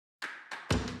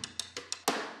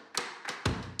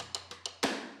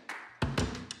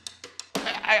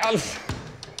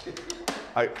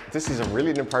This is a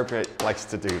really inappropriate place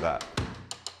to do that.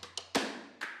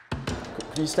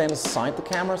 Could you stand aside the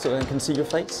camera so I can see your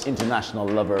face? International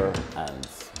lover and...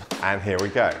 And here we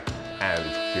go. And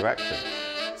cue action.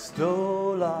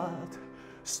 Stolat,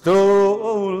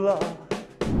 stolat.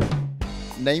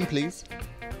 Name, please.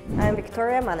 I'm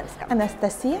Victoria Manevska.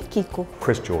 Anastasia Kiku.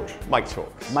 Chris George. Mike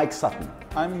Talks. Mike Sutton.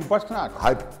 I'm Bart Knaak.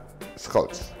 Hype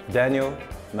Schots. Daniel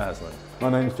Maslin. My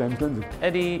name is James Lindsay.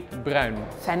 Eddie Bruin.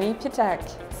 Fanny Pietek.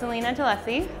 Selena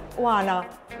Gillespie. Juana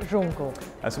Junko.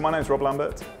 So my name is Rob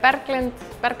Lambert. Berglind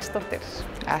Bergsdottir.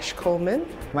 Ash Coleman.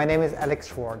 My name is Alex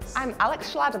Schwartz. I'm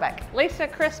Alex Schladbeck. Lisa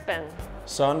Crispin.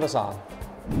 Søren Vasal.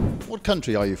 What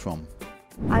country are you from?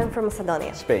 I'm from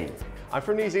Macedonia. Spain. I'm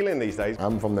from New Zealand these days.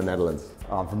 I'm from the Netherlands.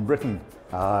 I'm from Britain.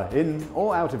 In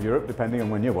or out of Europe, depending on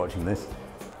when you're watching this.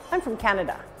 I'm from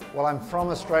Canada. Well, I'm from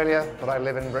Australia, but I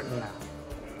live in Britain now.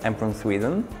 I'm from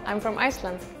Sweden. I'm from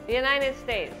Iceland. The United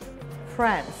States.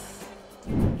 France.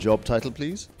 Job title,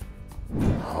 please.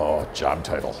 Oh, job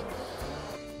title.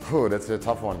 Whew, that's a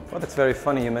tough one. Well, that's very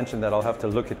funny you mentioned that. I'll have to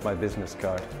look at my business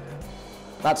card.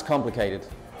 That's complicated.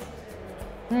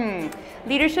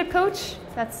 Leadership coach?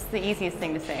 That's the easiest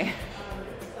thing to say.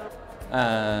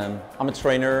 I'm a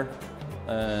trainer.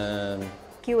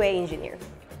 QA engineer.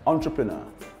 Entrepreneur.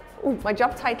 Ooh, my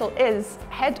job title is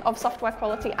Head of Software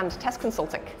Quality and Test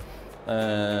Consulting.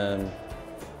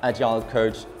 Agile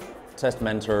coach, test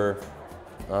mentor.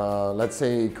 Let's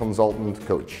say consultant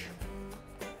coach.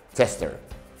 Tester,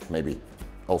 maybe,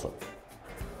 also.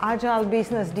 Agile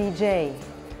Business DJ.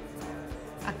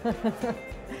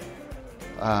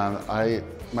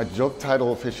 My job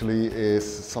title officially is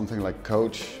something like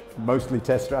coach. Mostly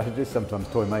test strategist, sometimes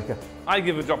toy maker. I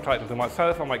give a job title to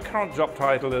myself, and my current job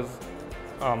title is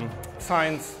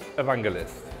Science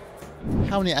Evangelist.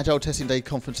 How many Agile Testing Day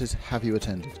conferences have you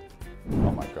attended?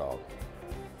 Oh my God.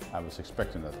 I was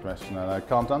expecting that question and I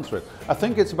can't answer it. I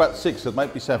think it's about 6, it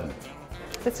might be 7.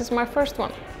 This is my first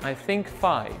one. I think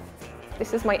 5.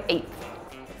 This is my 8th.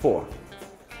 4.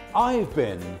 I've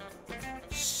been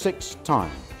 6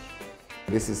 times.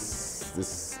 I guess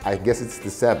it's the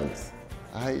 7th.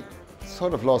 I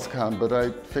sort of lost count, but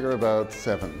I figure about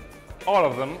 7. All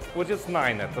of them, which is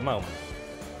 9 at the moment.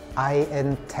 I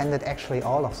attended actually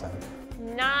all of them.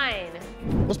 9.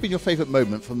 What's been your favourite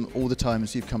moment from all the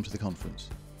times you've come to the conference?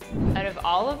 Out of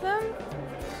all of them?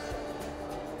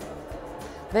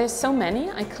 There's so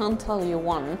many, I can't tell you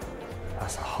one.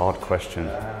 That's a hard question.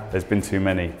 There's been too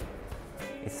many.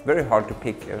 It's very hard to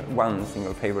pick one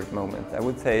single favorite moment. I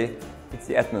would say it's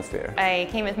the atmosphere. I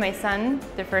came with my son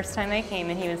the first time I came,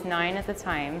 and he was 9 at the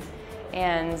time.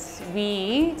 And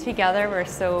we, together, were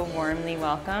so warmly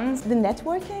welcomed. The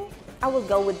networking? I will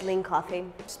go with Lean Coffee.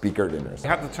 Speaker dinners. I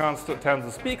had the chance to attend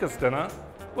the speaker's dinner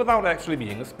without actually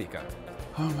being a speaker.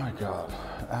 Oh my God.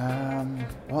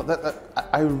 Well,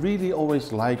 I really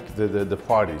always like the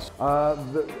parties.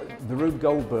 The Rube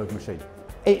Goldberg machine.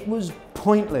 It was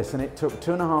pointless and it took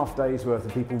 2.5 days worth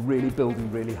of people really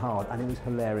building really hard, and it was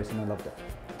hilarious and I loved it.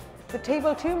 The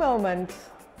Table 2 moment.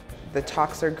 The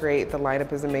talks are great, the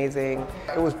lineup is amazing.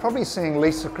 It was probably seeing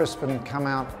Lisa Crispin come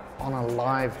out on a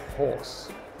live horse.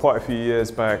 Quite a few years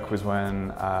back was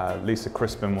when Lisa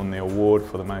Crispin won the award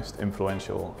for the most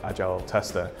influential Agile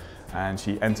tester, and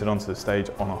she entered onto the stage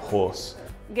on a horse.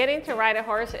 Getting to ride a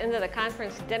horse into the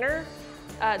conference dinner,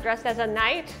 dressed as a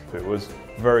knight. It was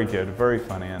very good, very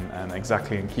funny, and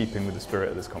exactly in keeping with the spirit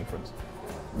of this conference.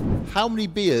 How many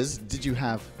beers did you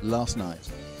have last night?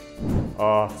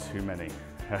 Oh, too many.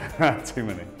 Too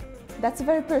many. That's a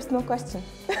very personal question.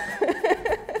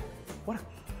 What?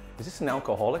 Is this an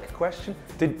alcoholic question?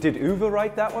 Did Uwe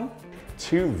write that one?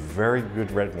 2 very good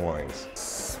red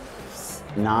wines.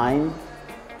 9.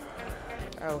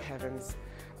 Oh heavens.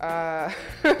 A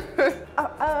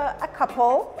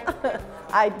couple.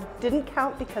 I didn't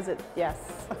count because yes.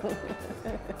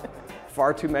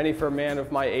 Far too many for a man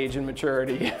of my age and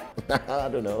maturity. I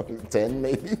don't know, 10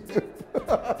 maybe?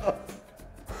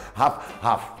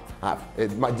 Half.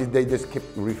 They just kept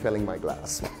refilling my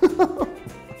glass.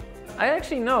 I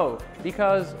actually know,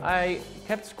 because I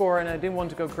kept score and I didn't want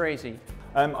to go crazy.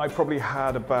 I probably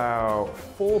had about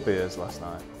 4 beers last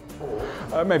night.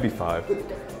 Maybe 5.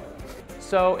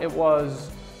 So it was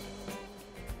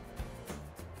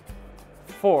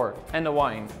 4 and a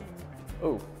wine.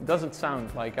 Oh, doesn't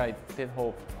sound like I did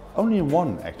hope. Only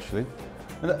 1 actually.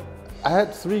 I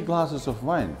had 3 glasses of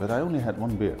wine, but I only had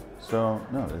 1 beer. So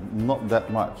no, not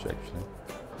that much actually.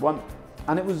 1,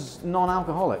 and it was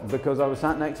non-alcoholic because I was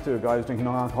sat next to a guy who was drinking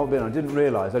non-alcoholic beer and I didn't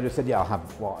realise. I just said, yeah, I'll have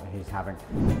what he's having.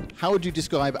 How would you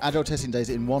describe Agile Testing Days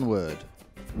in 1 word?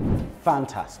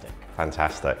 Fantastic.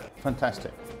 Fantastic.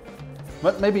 Fantastic.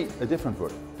 But maybe a different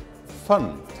word.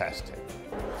 Fun-tastic.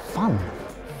 Fun.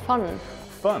 Fun.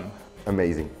 Fun.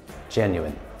 Amazing.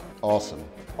 Genuine. Awesome.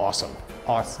 Awesome.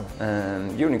 Awesome.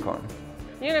 Unicorn.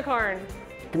 Unicorn.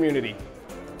 Community.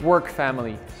 Work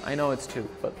family. I know it's two,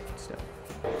 but still.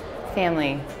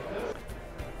 Family.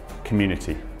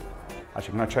 Community.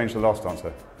 Actually, can I change the last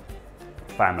answer?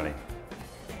 Family.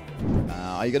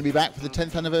 Are you going to be back for the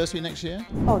 10th anniversary next year?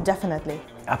 Oh, definitely.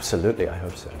 Absolutely, I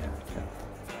hope so.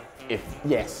 Yeah.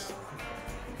 Yes.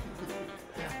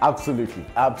 Absolutely.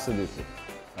 Absolutely.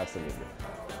 Absolutely.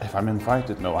 If I'm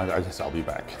invited, no, I guess I'll be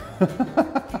back.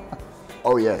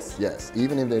 Oh yes, yes.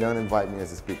 Even if they don't invite me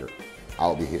as a speaker,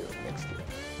 I'll be here next year.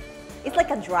 It's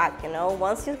like a drug, you know?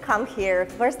 Once you come here,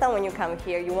 first time when you come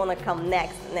here, you want to come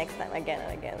next time, again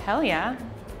and again. Hell yeah.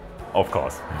 Of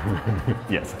course.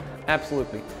 Yes.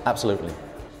 Absolutely. Absolutely.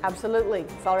 Absolutely.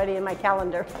 It's already in my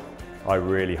calendar. I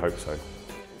really hope so.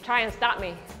 Try and stop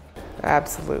me.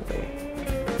 Absolutely.